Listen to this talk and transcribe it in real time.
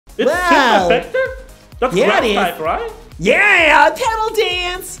It's Wow. super effective? That's grass type, right? Yeah, pedal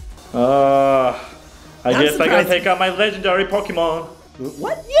dance. I guess I gotta take out my legendary Pokemon.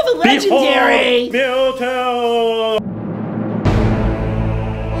 What? You have a legendary! Behold, Mewtwo!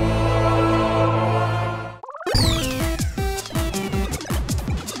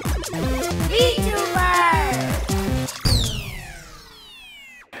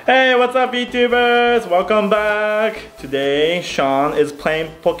 Hey, what's up, Vtubers? Welcome back. Today, Sean is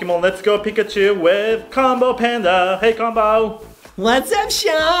playing Pokemon Let's Go Pikachu with Combo Panda. Hey, Combo. What's up,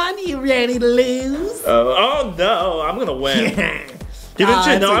 Sean? You ready to lose? Oh no, I'm gonna win. Didn't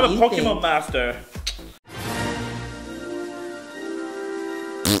you know I'm a Pokemon master?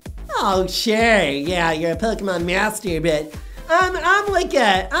 Oh, sure. Yeah, you're a Pokemon master, but I'm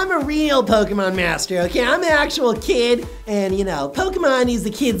a real Pokemon master, okay? I'm an actual kid, and you know, Pokemon is the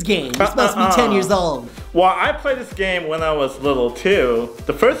kid's game. You're supposed to be 10 years old. Well, I played this game when I was little too.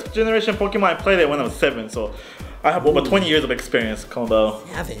 The first generation Pokemon, I played it when I was 7, so I have over 20 years of experience, Combo.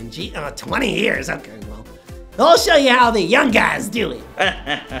 20 years, okay, well. I'll show you how the young guys do it.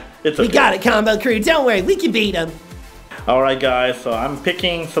 It's okay. We got it, Combo Crew, don't worry, we can beat them. Alright guys, so I'm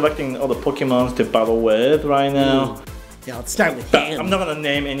selecting all the Pokemons to battle with right now. Yeah, let's start with him. I'm not gonna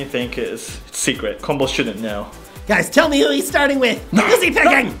name anything because it's secret. Combo shouldn't know. Guys, tell me who he's starting with. Who's he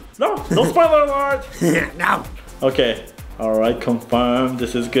picking? No spoiler alert! No. Okay, alright, confirmed.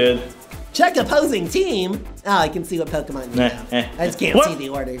 This is good. Check opposing team. Oh, I can see what Pokemon you have. I just can't see the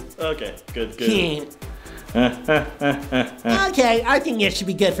order. Okay, good. Okay, I think it should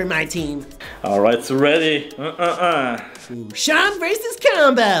be good for my team. Alright, it's ready. Sean versus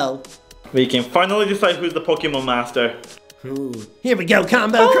Combo. We can finally decide who's the Pokemon master. Here we go,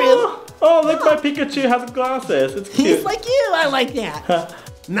 Combo Crew. Oh, look, my Pikachu has glasses. It's cute. He's like you, I like that.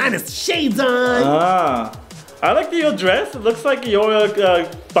 Minus shades on. I like your dress. It looks like your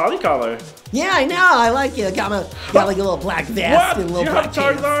body color. Yeah, I know. I like it. Got like a little black vest and a little black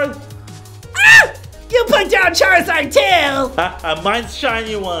Charizard? Ah! You put down Charizard too! Mine's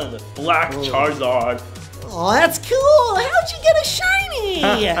shiny one. Black Charizard. Oh, that's cool. How'd you get a shiny?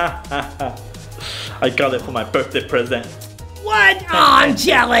 I got it for my birthday present. What? Oh, I'm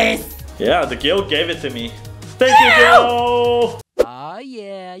jealous. Yeah, the guild gave it to me. Thank you, guild. Aw,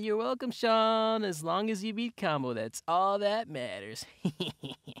 yeah, you're welcome, Sean. As long as you beat Combo, that's all that matters.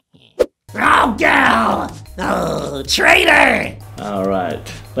 Oh, girl! Oh, traitor!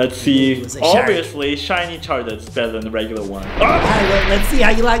 Alright, let's see. Obviously, shiny Charizard's better than the regular one. Alright, let's see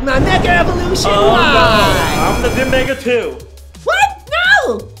how you like my Mega Evolution. Oh, no. I'm gonna do Mega 2. What?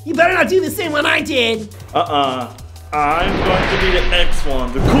 No! You better not do the same one I did. I'm going to be the X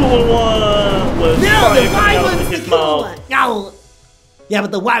one, the cooler one. With no, the Y one's his the cool mouth. one. No. Yeah,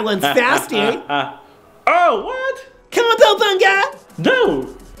 but the Y one's faster. Oh, what? Come on, Popunga.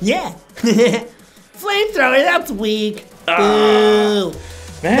 No. Yeah. Flamethrower, that's weak. Man,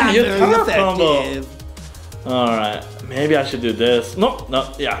 not you're very tough, effective. Alright, maybe I should do this. No,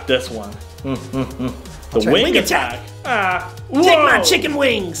 yeah, this one. The wing attack. Take my chicken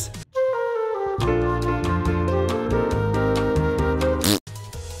wings.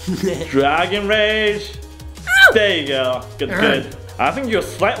 Dragon Rage. Ow! There you go. Good. I think you're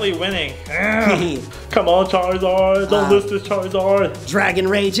slightly winning. Come on, Charizard. Don't lose this Charizard. Dragon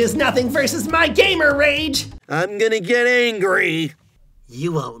Rage is nothing versus my Gamer Rage. I'm gonna get angry.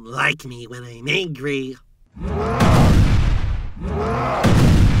 You won't like me when I'm angry.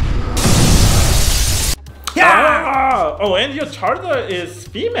 Oh, and your Charizard is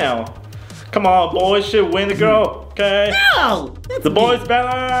female. Come on, boys should win the girl, okay? No! The boy's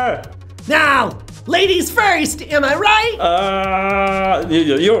better! Now, ladies first, am I right?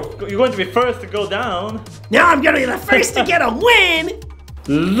 You're going to be first to go down. Now I'm gonna be the first to get a win!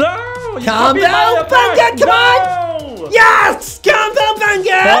 No! Combo Bunga, come on! Yes! Combo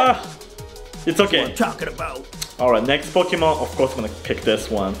Bunga! It's okay. That's what I'm talking about. Alright, next Pokemon, of course I'm gonna pick this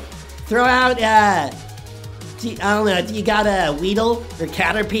one. Throw out, I don't know, do you got a Weedle or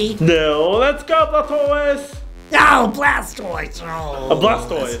Caterpie? No, let's go Blastoise! Oh, Blastoise! Oh, a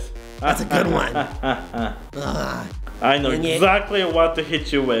Blastoise. That's a good one. I know exactly what to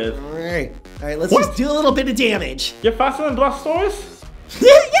hit you with. Alright, let's just do a little bit of damage. You're faster than Blastoise? Yeah,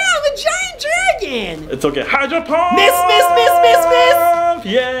 I'm a giant dragon! It's okay. Hydro Pump! Miss!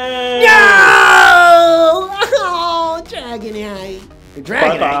 Yay! No! Oh, Dragonite.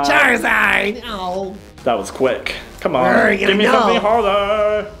 Dragonite, Charizard! Oh. That was quick. Come on, give me something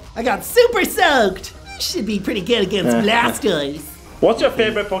harder. I got super soaked. You should be pretty good against Blastoise. What's your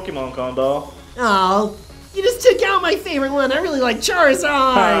favorite Pokemon, Combo? Oh, you just took out my favorite one. I really like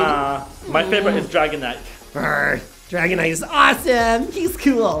Charizard. My favorite is Dragonite. Dragonite is awesome. He's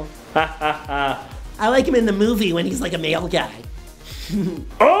cool. I like him in the movie when he's like a male guy.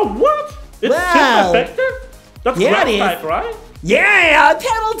 Oh, what? It's Wow. super effective? That's Yeah, grass it is. type, right? Yeah,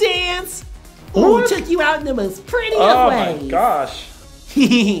 pedal dance. Ooh, What? took you out in the most pretty Oh of my ways. gosh. I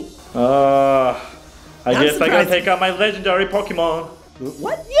I'm guess I gotta surprised- take out my legendary Pokemon.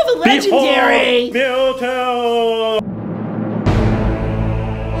 What? You have a legendary. Behold, Mewtwo!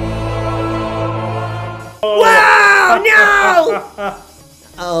 Wow, no!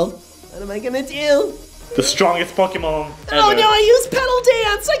 Oh, what am I gonna do? The strongest Pokemon ever. Oh no, I used pedal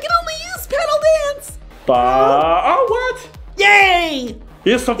dance. I can only use pedal dance. Oh, what? Yay!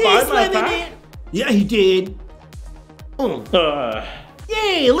 You He's survived my living attack? it. Yeah, he did.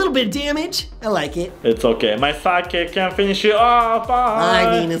 Yay, a little bit of damage. I like it. It's okay. My sidekick can finish you off. Hi,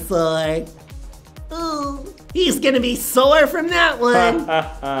 Bye. Venusaur. Ooh, he's gonna be sore from that one.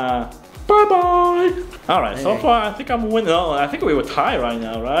 Bye-bye. Alright, so far I think I'm winning. No, I think we were tied right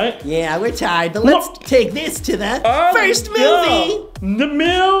now, right? Yeah, we're tired, but let's take this to the first movie. Yeah. The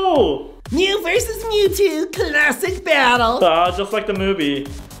Mew! Mew versus Mewtwo, classic battle. Just like the movie.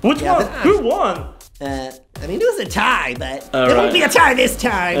 Which Yeah, one? but, Who won? I mean, it was a tie, but All it right. won't be a tie this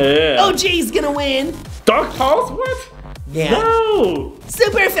time. Yeah. OG's gonna win. Dark Pulse? What? Yeah. No!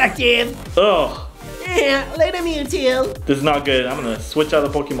 Super effective. Ugh. Yeah, later Mewtwo. This is not good. I'm gonna switch out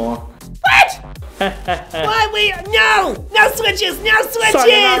of Pokemon. What? What? Wait, no! No switches! No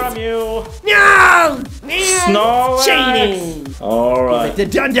Sayonara, switches! Mew! No! Man, Snorlax! cheating. Alright. The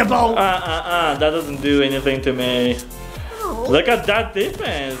Thunderbolt. That doesn't do anything to me. Oh. Look at that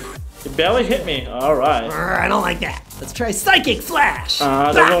defense. It barely hit me. Alright. I don't like that. Let's try Psychic Flash.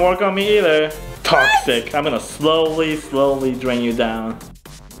 Doesn't work on me either. Toxic. I'm gonna slowly drain you down.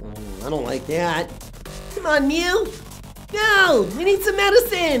 I don't like that. Come on, Mew. No, we need some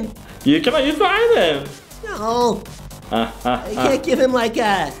medicine. You cannot use the item. No, I can't give him like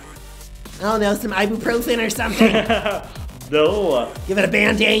I don't know, some ibuprofen or something. No. Give it a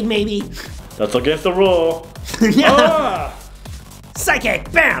Band-Aid, maybe. That's against the rule. No. Ah,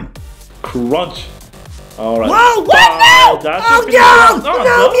 Psychic, bam. crunch. Alright. Whoa, what? Bye. No! That's Oh, just no!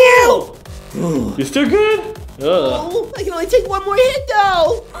 gonna- No, no. You still good? Ugh. Oh, I can only take one more hit,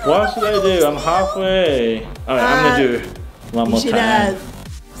 though. What should I do? I'm halfway. Alright, I'm gonna do one You more should time.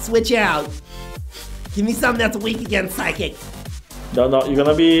 switch out. Give me something that's weak against Psychic. No, you're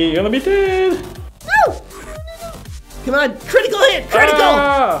gonna be dead. No! Come on, critical hit, critical!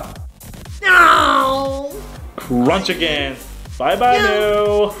 Ah! No! Crunch again. Bye bye,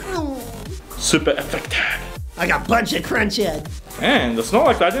 No. Mew. Super effective. I got a bunch of crunches. Man, the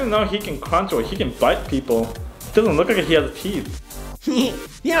Snorlax, I didn't know he can crunch or he can bite people. It doesn't look like he has teeth.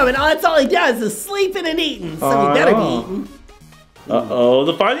 Yeah, but that's all he does is sleeping and eating, so he better be Oh. eating. Uh-oh,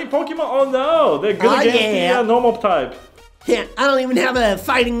 the fighting Pokemon, oh no, they're good Oh, against yeah. the normal type. Yeah, I don't even have a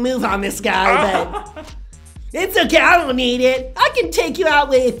fighting move on this guy, but it's okay, I don't need it. I can take you out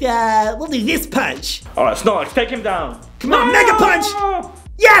with, we'll do this punch. Alright, Snorlax, take him down. Come on, Mega Punch!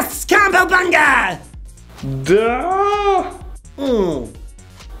 Yes, Combo Bunga! Duh. Mm.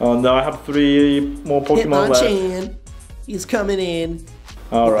 Oh no, I have 3 more Pokemon left. Hitmonchan. He's coming in.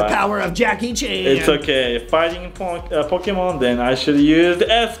 The Alright, power of Jackie Chan. it's okay. Fighting Pokemon, then I should use the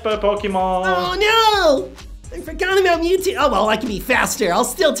Esper Pokemon. Oh no! I forgot about Mewtwo. Oh well, I can be faster. I'll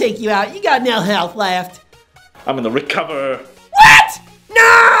still take you out. You got no health left. I'm gonna recover. What?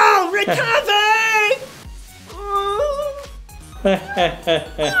 No! Recover!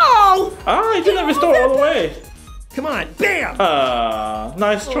 Oh! I didn't restore all the way. Come on, bam!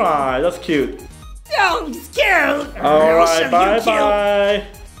 Nice try. That's cute. Oh, he's cute! Alright, So you bye cute. bye.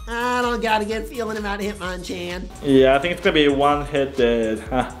 I don't got a good feeling about Hitmonchan. Yeah, I think it's gonna be one hit dead.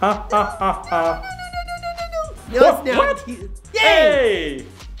 Ha ha ha ha ha. No, What? it's not. What? Yay! Hey! There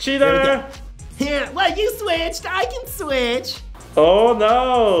Cheater! Yeah, well, you switched. I can switch. Oh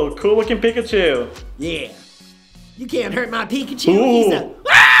no! Cool looking Pikachu. Yeah. You can't hurt my Pikachu. Ooh. He's a...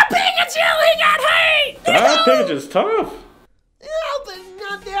 Ah, Pikachu! He got hurt! That Pikachu's tough. No, but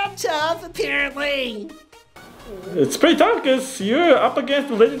not that tough, apparently. It's pretty tough because you're up against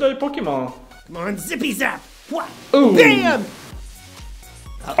the legendary Pokemon. Come on, zippy zap. What? Ooh. Bam!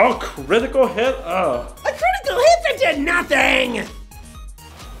 Oh, critical hit? Oh. A critical hit that did nothing!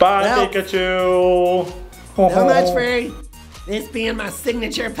 Bye, Well. Pikachu. So much for this being my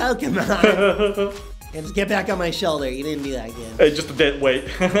signature Pokemon. And just get back on my shoulder. You didn't do that again. Hey, just a dead weight.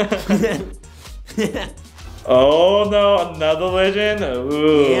 Oh no, another legend?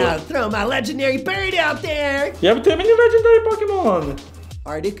 Ooh. Yeah, throw my legendary bird out there. You have too many legendary Pokemon.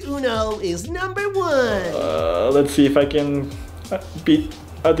 Arctic Uno is #1. Let's see if I can beat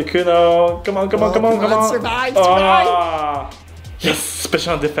Articuno. Come on, come on, come on, come on. Survive, survive. Ah. Yes,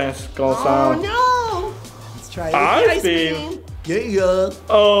 special defense goes on. Oh no! Let's try it with Ice beam. Yeah.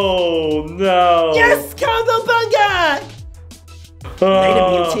 Oh no. Yes, combo bunga!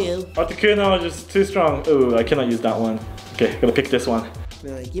 Mewtwo. Articuno is just too strong. Ooh, I cannot use that one. Okay, gotta pick this one.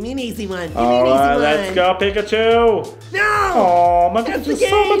 Give me an easy one. Give me All an easy right, one. let's go, Pikachu. No! Oh, my That's Pikachu's the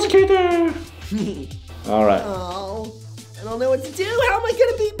so game. much cuter. All right. Oh, I don't know what to do. How am I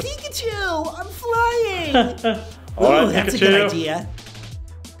gonna beat Pikachu? I'm flying. All right, Ooh, that's Pikachu. a good idea.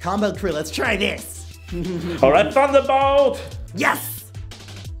 Combo crew, let's try this. All right, Thunderbolt. Yes!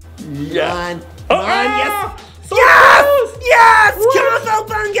 Yeah. Come Oh, on, yes! So Yes! close. Yes! What?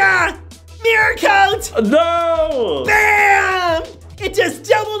 Combo bunga! Mirror coat! No. Bam! It just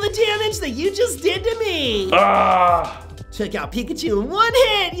doubled the damage that you just did to me. Ah. Took out Pikachu in one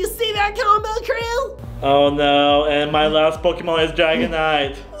hit. You see that combo crew? Oh no, and my last Pokemon is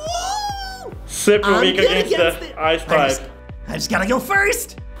Dragonite. Woo! Super I'm weak good against the Ice type. I just gotta go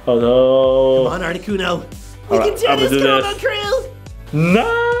first. Oh no. Come on, Articuno. We Alright, can I'm do gonna this, do combo this. crew. No.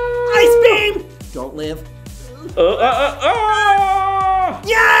 Ice beam. Don't live.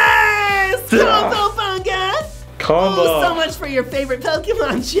 Yes! Combo bunga! Combo. Oh, so much for your favorite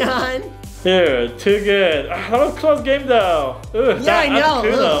Pokemon, Sean. Here, too good. That was a close game though. Ugh, Yeah, I know.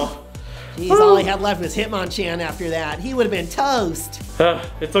 Articuno. Jeez, all I had left was Hitmonchan after that. He would have been toast. It's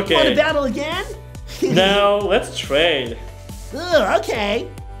Want to okay. battle again? Now let's trade. Ugh, okay.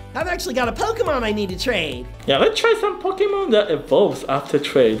 I've actually got a Pokemon I need to trade. Yeah, let's try some Pokemon that evolves after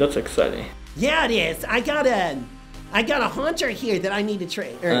trade. That's exciting. Yeah, it is. I got a Haunter here that I need to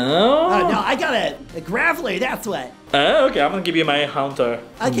trade. No, Oh. I got a Graveler, that's what. Okay, I'm gonna give you my Haunter.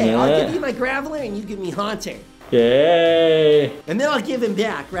 Okay, I'll Yeah. give you my Graveler and you give me Haunter. Yay. And then I'll give him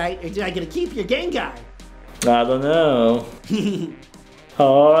back, right? Or do I get to keep your Gengar? I don't know.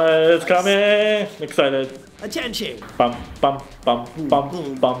 Oh, it's coming. I'm excited. Attention. Bum bum bum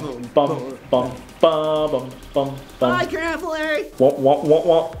bum bum bum bum bum bum bum Bye, bum.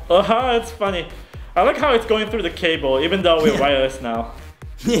 Graveler. Aha, it's funny. I like how it's going through the cable, even though we're wireless now.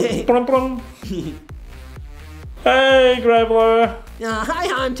 Brum, brum. Hey, Graveler. Hi,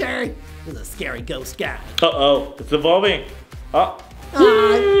 Haunter. This is a scary ghost guy. Uh-oh, it's evolving. Oh.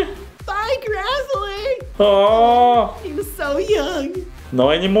 Bye, Graveler. Oh, He was so young. no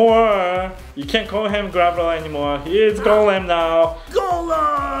anymore. You can't call him Graveler anymore. He is Golem now.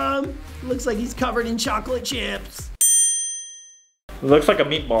 Golem. Looks like he's covered in chocolate chips. Looks like a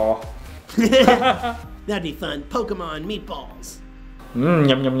meatball. That'd be fun. Pokemon meatballs. Yum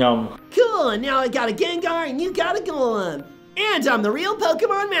yum yum. Cool, and now I got a Gengar and you got a Golem. And I'm the real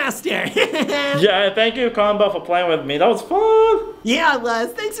Pokemon Master. Yeah, thank you, Combo, for playing with me. That was fun. Yeah, it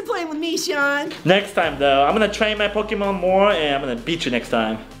was. Thanks for playing with me, Sean. Next time, though, I'm gonna train my Pokemon more, and I'm gonna beat you next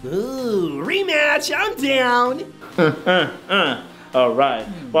time. Ooh, rematch. I'm down. Alright.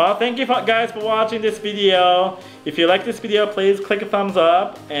 Well, thank you guys for watching this video. If you like this video, please click a thumbs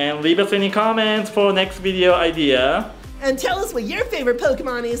up and leave us any comments for next video idea. And tell us what your favorite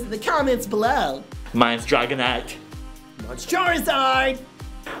Pokemon is in the comments below. Mine's Dragonite. What's Charizard?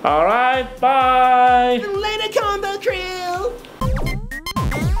 Alright, bye! Later, Combo Crew.